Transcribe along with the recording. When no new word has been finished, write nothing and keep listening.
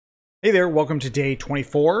Hey there, welcome to day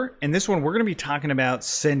 24. In this one, we're going to be talking about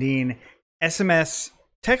sending SMS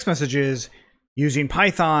text messages using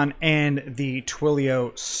Python and the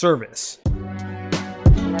Twilio service.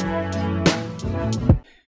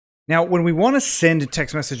 Now, when we want to send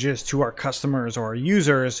text messages to our customers or our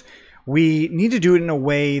users, we need to do it in a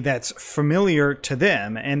way that's familiar to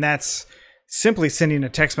them, and that's simply sending a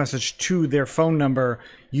text message to their phone number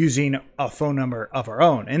using a phone number of our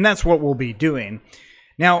own. And that's what we'll be doing.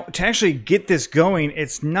 Now, to actually get this going,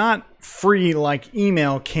 it's not free like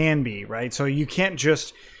email can be, right? So you can't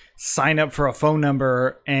just sign up for a phone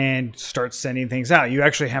number and start sending things out. You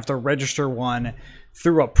actually have to register one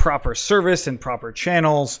through a proper service and proper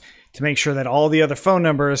channels to make sure that all the other phone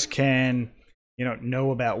numbers can,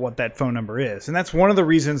 know about what that phone number is. And that's one of the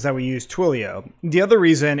reasons that we use Twilio. The other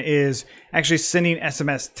reason is actually sending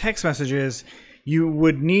SMS text messages. You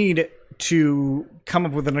would need to come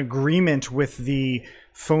up with an agreement with the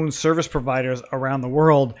phone service providers around the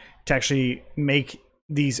world to actually make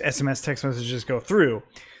these SMS text messages go through.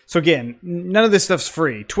 So again, none of this stuff's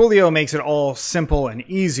free. Twilio makes it all simple and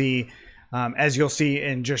easy, as you'll see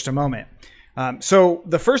in just a moment. So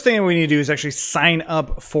the first thing we need to do is actually sign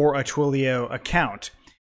up for a Twilio account.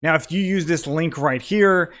 Now, if you use this link right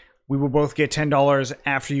here, we will both get $10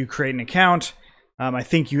 after you create an account. I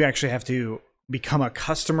think you actually have to become a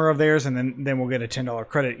customer of theirs, and then we'll get a $10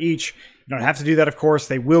 credit each. You don't have to do that, of course.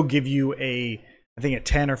 They will give you I think a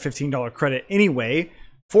 $10 or $15 credit anyway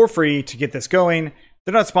for free to get this going.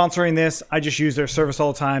 They're not sponsoring this. I just use their service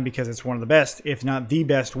all the time because it's one of the best, if not the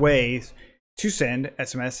best ways to send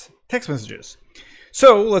SMS text messages.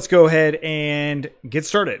 So let's go ahead and get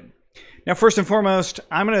started. Now, first and foremost,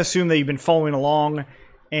 I'm going to assume that you've been following along,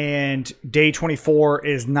 and day 24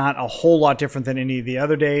 is not a whole lot different than any of the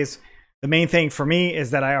other days. The main thing for me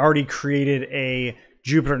is that I already created a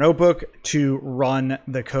Jupyter notebook to run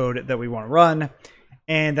the code that we want to run.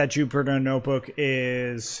 And that Jupyter notebook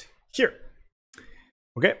is here.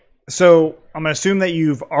 Okay, so I'm going to assume that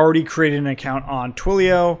you've already created an account on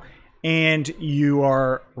Twilio and you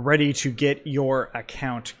are ready to get your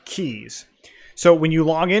account keys. So when you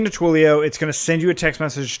log into Twilio, it's going to send you a text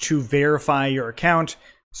message to verify your account.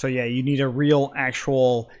 So yeah, you need a real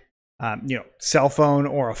actual cell phone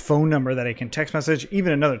or a phone number that it can text message.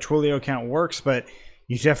 Even another Twilio account works, but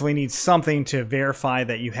you definitely need something to verify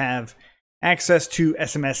that you have access to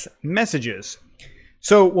SMS messages.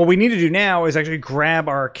 So what we need to do now is actually grab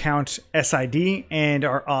our account SID and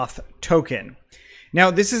our auth token. Now,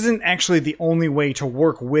 this isn't actually the only way to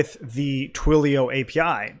work with the Twilio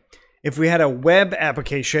API. If we had a web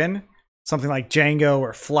application, something like Django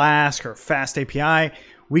or Flask or Fast API,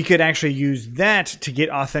 we could actually use that to get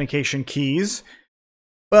authentication keys,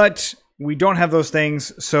 but we don't have those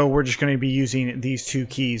things, so we're just going to be using these two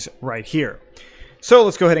keys right here. So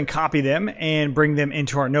let's go ahead and copy them and bring them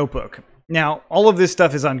into our notebook. Now, all of this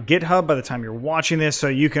stuff is on GitHub by the time you're watching this, so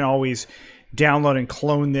you can always download and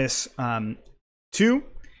clone this too.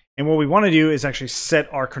 And what we want to do is actually set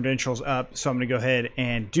our credentials up. So I'm going to go ahead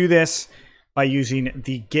and do this by using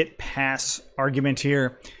the get pass argument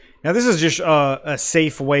here. Now, this is just a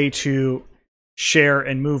safe way to share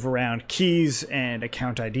and move around keys and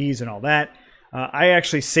account IDs and all that. I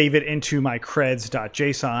actually save it into my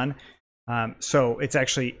creds.json. So it's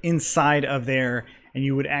actually inside of there, and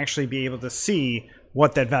you would actually be able to see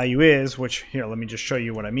what that value is, which here, let me just show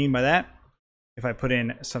you what I mean by that. If I put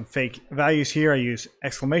in some fake values here, I use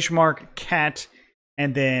exclamation mark, cat,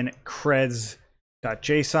 and then creds.json.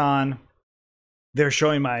 They're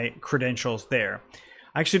showing my credentials there.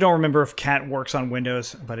 I actually don't remember if cat works on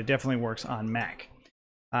Windows, but it definitely works on Mac.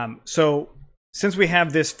 So since we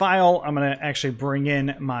have this file, I'm going to actually bring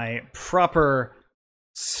in my proper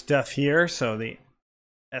stuff here. So the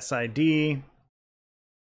SID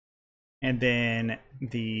and then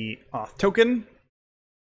the auth token.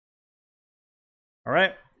 All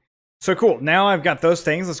right. So cool. Now I've got those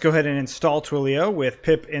things. Let's go ahead and install Twilio with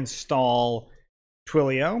pip install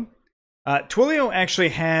Twilio. Twilio actually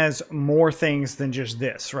has more things than just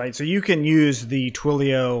this, right? So you can use the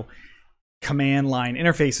Twilio command line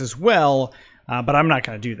interface as well, but I'm not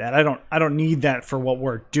going to do that. I don't need that for what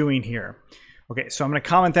we're doing here. Okay, so I'm going to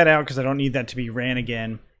comment that out because I don't need that to be ran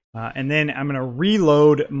again. And then I'm going to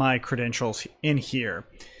reload my credentials in here.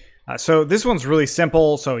 So this one's really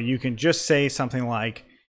simple. So you can just say something like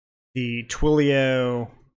the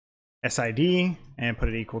Twilio SID and put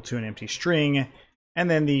it equal to an empty string. And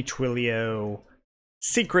then the Twilio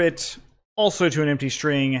secret, also to an empty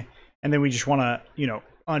string. And then we just want to,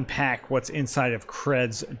 unpack what's inside of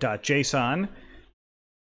creds.json.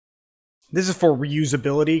 This is for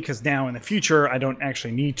reusability, because now in the future, I don't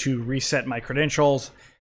actually need to reset my credentials.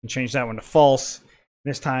 and change that one to false.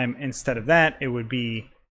 This time, instead of that, it would be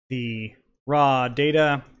the raw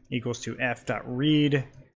data equals to f.read,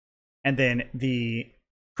 and then the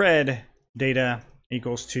cred data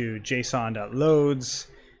equals to json.loads,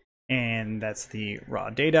 and that's the raw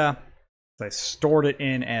data. So I stored it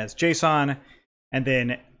in as JSON, and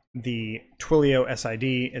then the Twilio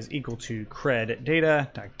SID is equal to cred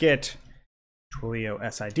data.get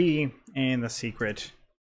Twilio SID, and the secret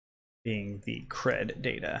being the cred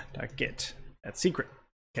data.get that secret.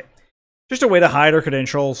 Okay, just a way to hide our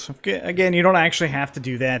credentials. Again, you don't actually have to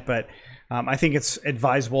do that, but I think it's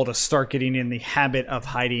advisable to start getting in the habit of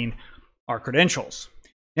hiding our credentials.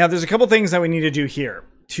 Now, there's a couple things that we need to do here.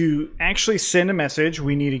 To actually send a message,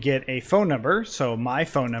 we need to get a phone number. So my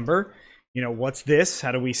phone number, you know, what's this?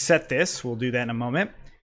 How do we set this? We'll do that in a moment.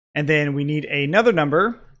 And then we need another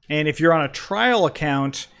number. And if you're on a trial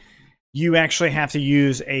account, you actually have to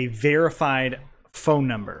use a verified phone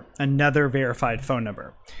number, another verified phone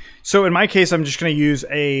number. So in my case, I'm just going to use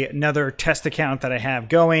another test account that I have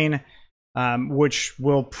going, which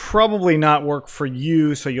will probably not work for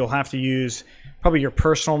you. So you'll have to use probably your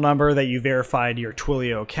personal number that you verified your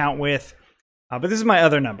Twilio account with. But this is my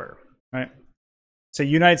other number, right? So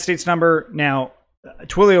United States number. Now,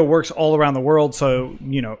 Twilio works all around the world, so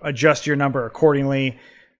you know, adjust your number accordingly.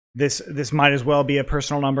 This might as well be a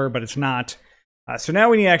personal number, but it's not. So now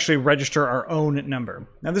we need to actually register our own number.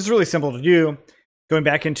 Now this is really simple to do. Going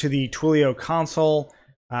back into the Twilio console,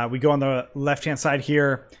 we go on the left-hand side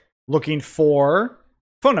here, looking for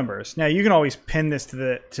phone numbers. Now you can always pin this to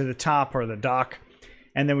the top or the dock,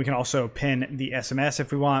 and then we can also pin the SMS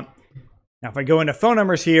if we want. Now if I go into phone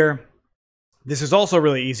numbers here, this is also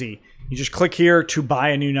really easy. You just click here to buy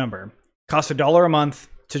a new number. It costs $1 a month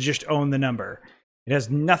to just own the number. It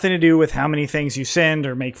has nothing to do with how many things you send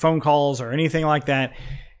or make phone calls or anything like that.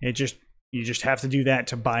 You just have to do that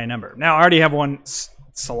to buy a number. Now I already have one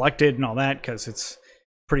selected and all that because it's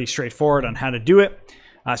pretty straightforward on how to do it.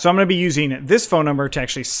 So I'm going to be using this phone number to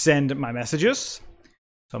actually send my messages.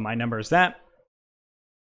 So my number is that.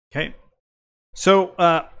 Okay. So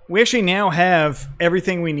we actually now have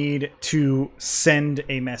everything we need to send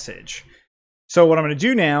a message. So what I'm going to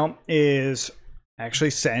do now is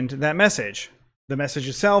actually send that message. The message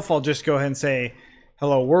itself, I'll just go ahead and say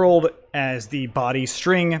hello world as the body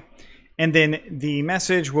string. And then the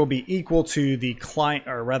message will be equal to the client,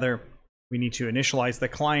 or rather, we need to initialize the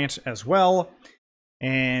client as well.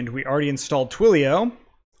 And we already installed Twilio.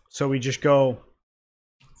 So we just go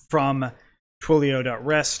from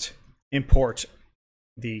twilio.rest, import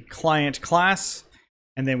the client class,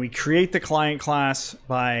 and then we create the client class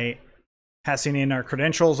by passing in our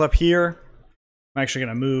credentials up here. I'm actually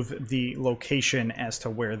going to move the location as to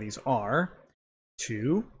where these are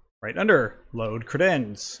to right under load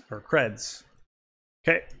credens or creds.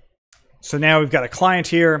 Okay, so now we've got a client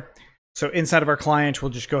here. So inside of our client,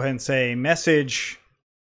 we'll just go ahead and say message.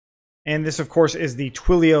 And this, of course, is the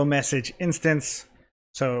Twilio message instance.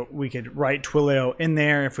 So we could write Twilio in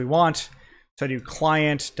there if we want. So I do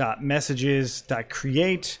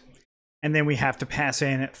client.messages.create. And then we have to pass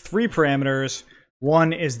in 3 parameters.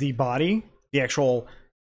 One is the body, the actual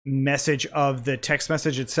message of the text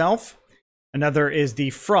message itself. Another is the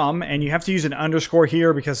from, and you have to use an underscore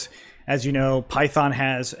here because, as you know, Python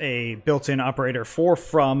has a built-in operator for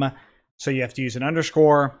from, so you have to use an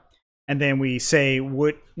underscore. And then we say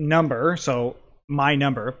what number, so my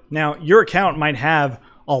number. Now, your account might have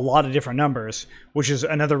a lot of different numbers, which is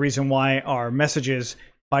another reason why our messages,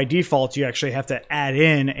 by default, you actually have to add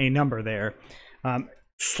in a number there.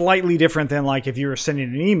 Slightly different than like if you were sending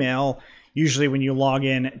an email. Usually when you log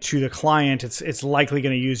in to the client, it's likely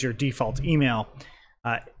going to use your default email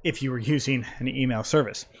if you were using an email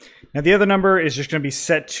service. Now the other number is just going to be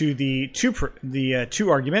set to the to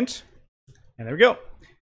argument. And there we go.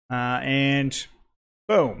 And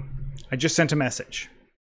boom, I just sent a message.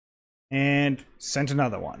 And sent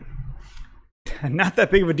another one. Not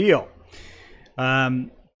that big of a deal.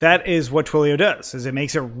 That is what Twilio does, is it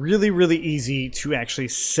makes it really, really easy to actually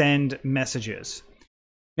send messages.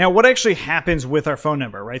 Now, what actually happens with our phone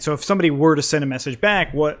number, right? So if somebody were to send a message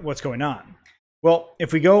back, what's going on? Well,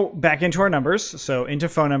 if we go back into our numbers, so into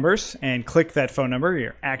phone numbers, and click that phone number,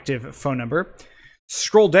 your active phone number,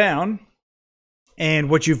 scroll down, and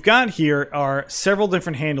what you've got here are several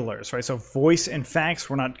different handlers, right? So voice and fax,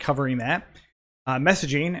 we're not covering that.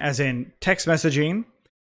 Messaging, as in text messaging.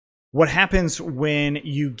 What happens when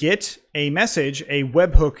you get a message, a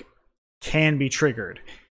webhook can be triggered.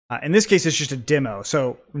 In this case, it's just a demo.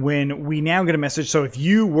 So when we now get a message, so if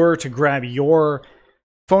you were to grab your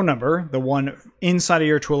phone number, the one inside of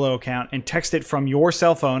your Twilio account, and text it from your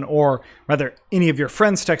cell phone, or rather any of your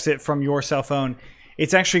friends text it from your cell phone,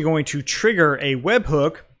 it's actually going to trigger a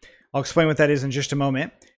webhook. I'll explain what that is in just a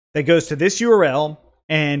moment. That goes to this URL,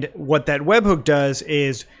 and what that webhook does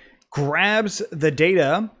is grabs the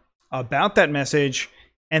data about that message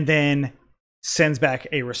and then sends back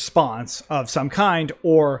a response of some kind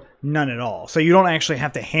or none at all. So you don't actually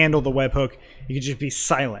have to handle the webhook. You can just be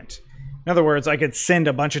silent. In other words, I could send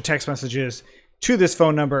a bunch of text messages to this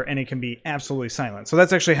phone number and it can be absolutely silent. So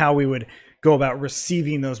that's actually how we would go about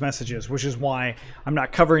receiving those messages, which is why I'm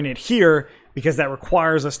not covering it here, because that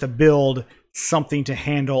requires us to build something to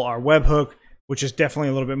handle our webhook, which is definitely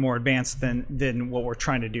a little bit more advanced than what we're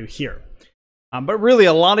trying to do here. But really,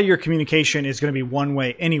 a lot of your communication is going to be one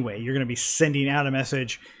way anyway. You're going to be sending out a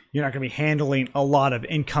message. You're not going to be handling a lot of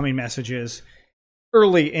incoming messages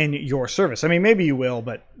early in your service. I mean, maybe you will,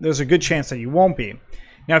 but there's a good chance that you won't be.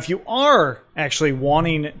 Now, if you are actually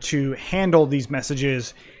wanting to handle these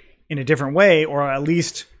messages in a different way, or at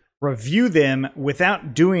least review them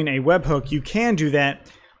without doing a webhook, you can do that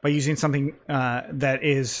by using something that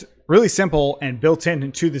is really simple and built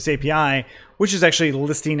into this API, which is actually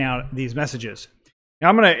listing out these messages. Now,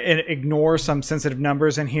 I'm going to ignore some sensitive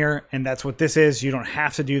numbers in here, and that's what this is. You don't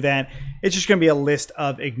have to do that. It's just going to be a list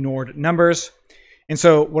of ignored numbers. And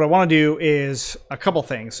so what I want to do is a couple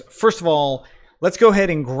things. First of all, let's go ahead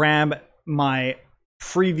and grab my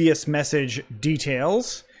previous message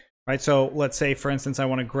details, right? So let's say, for instance, I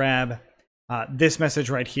want to grab this message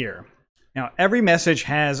right here. Now, every message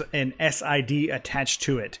has an SID attached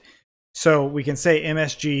to it. So we can say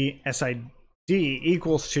MSG SID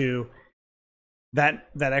equals to that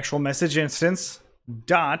actual message instance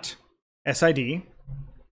dot SID.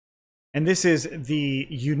 And this is the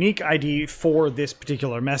unique ID for this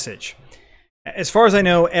particular message. As far as I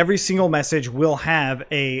know, every single message will have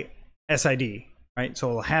a SID, right? So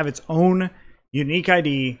it'll have its own unique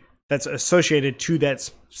ID that's associated to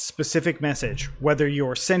that specific message. Whether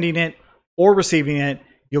you're sending it or receiving it,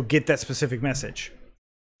 you'll get that specific message.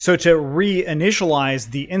 So to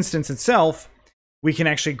reinitialize the instance itself, we can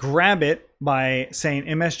actually grab it by saying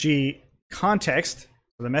MSG context.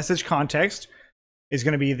 So the message context is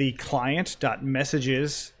going to be the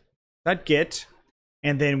client.messages.get,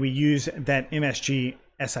 and then we use that MSG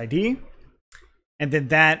SID, and then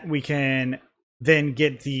that we can then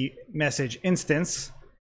get the message instance.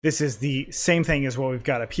 This is the same thing as what we've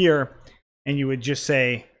got up here, and you would just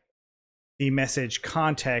say the message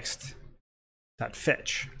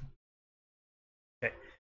context.fetch. Okay,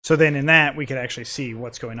 so then in that we could actually see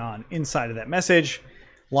what's going on inside of that message,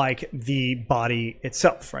 like the body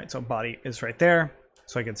itself, right? So body is right there.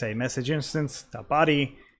 So I can say message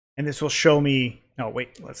instance.body, and this will show me, no,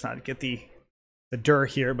 wait, let's not get the dir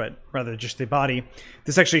here, but rather just the body.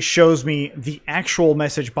 This actually shows me the actual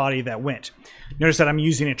message body that went. Notice that I'm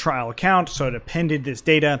using a trial account, so it appended this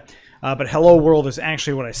data, but hello world is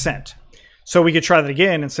actually what I sent. So we could try that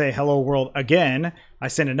again and say hello world again. I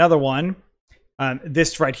send another one.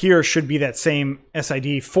 This right here should be that same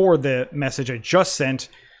SID for the message I just sent.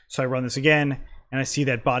 So I run this again, and I see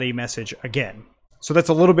that body message again. So that's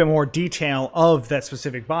a little bit more detail of that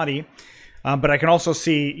specific body. But I can also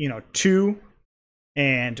see, you know, to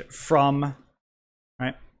and from,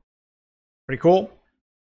 right? Pretty cool.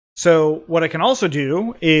 So what I can also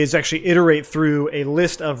do is actually iterate through a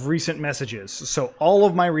list of recent messages. So all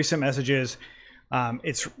of my recent messages,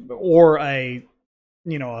 or a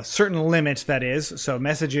certain limit, that is. So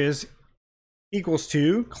messages equals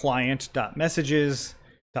to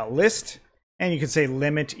client.messages.list, and you can say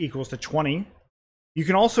limit equals to 20. You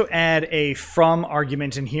can also add a from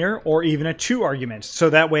argument in here, or even a to argument. So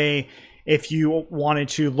that way, if you wanted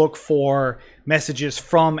to look for messages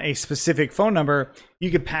from a specific phone number, you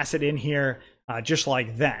could pass it in here just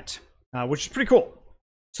like that, which is pretty cool.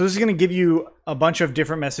 So this is going to give you a bunch of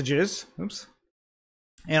different messages. Oops.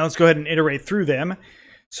 And let's go ahead and iterate through them.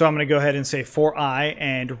 So I'm going to go ahead and say for I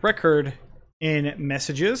and record in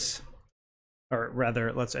messages, or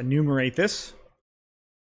rather, let's enumerate this.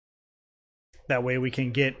 That way we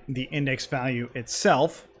can get the index value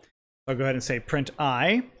itself. I'll go ahead and say print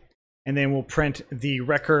I, and then we'll print the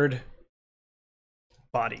record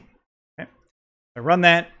body. Okay. I run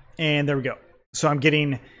that, and there we go. So I'm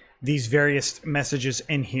getting these various messages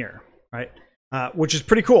in here, right? Which is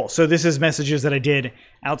pretty cool. So this is messages that I did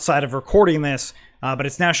outside of recording this, but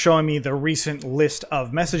it's now showing me the recent list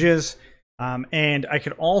of messages. And I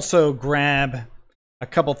could also grab a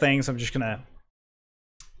couple things. I'm just going to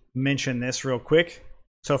mention this real quick.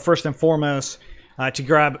 So first and foremost, to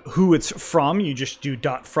grab who it's from, you just do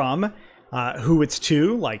 .from. who it's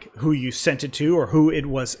to, like who you sent it to or who it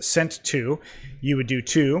was sent to, you would do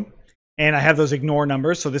to. And I have those ignore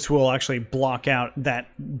numbers, so this will actually block out that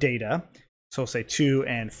data. So we'll say to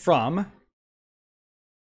and from.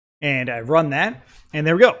 And I run that, and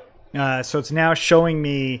there we go. So it's now showing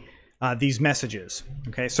me these messages.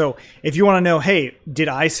 Okay, so if you want to know, hey, did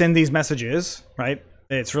I send these messages, right?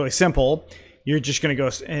 It's really simple. You're just going to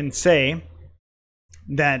go and say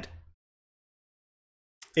that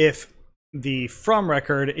if the from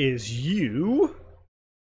record is you,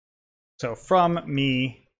 so from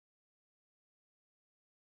me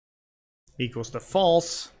equals to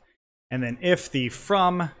false, and then if the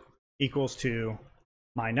from equals to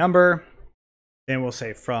my number, then we'll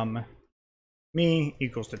say from me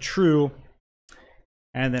equals to true,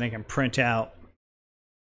 and then I can print out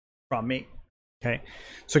from me. Okay,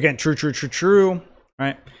 so again, true, true, true, true,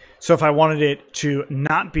 right? So if I wanted it to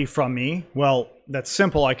not be from me, well, that's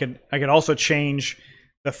simple. I could also change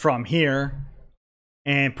the from here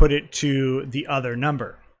and put it to the other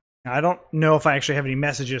number. Now, I don't know if I actually have any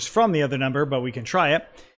messages from the other number, but we can try it.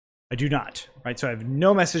 I do not, right? So I have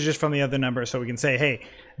no messages from the other number, so we can say, hey,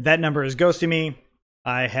 that number is ghosting me.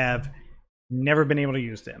 I have never been able to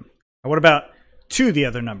use them. Now, what about to the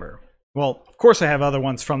other number? Well, of course I have other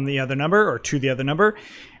ones from the other number or to the other number,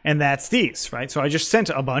 and that's these, right? So I just sent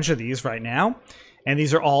a bunch of these right now, and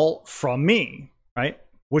these are all from me, right?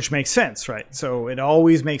 Which makes sense, right? So it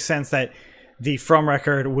always makes sense that the from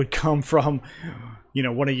record would come from, you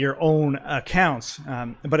know, one of your own accounts.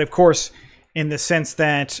 But of course, in the sense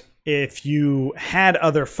that if you had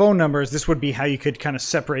other phone numbers, this would be how you could kind of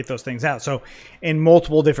separate those things out. So in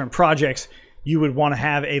multiple different projects, you would want to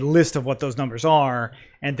have a list of what those numbers are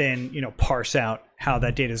and then, you know, parse out how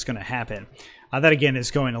that data is going to happen. That again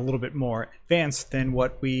is going a little bit more advanced than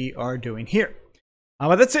what we are doing here.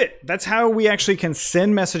 But that's it. That's how we actually can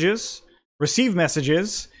send messages, receive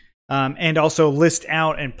messages, and also list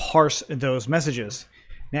out and parse those messages.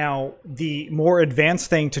 Now, the more advanced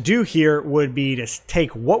thing to do here would be to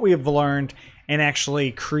take what we have learned and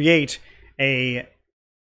actually create a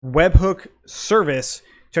webhook service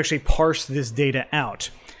to actually parse this data out.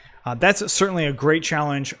 That's certainly a great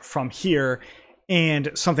challenge from here and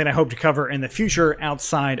something I hope to cover in the future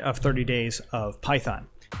outside of 30 days of Python.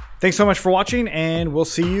 Thanks so much for watching, and we'll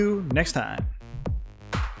see you next time.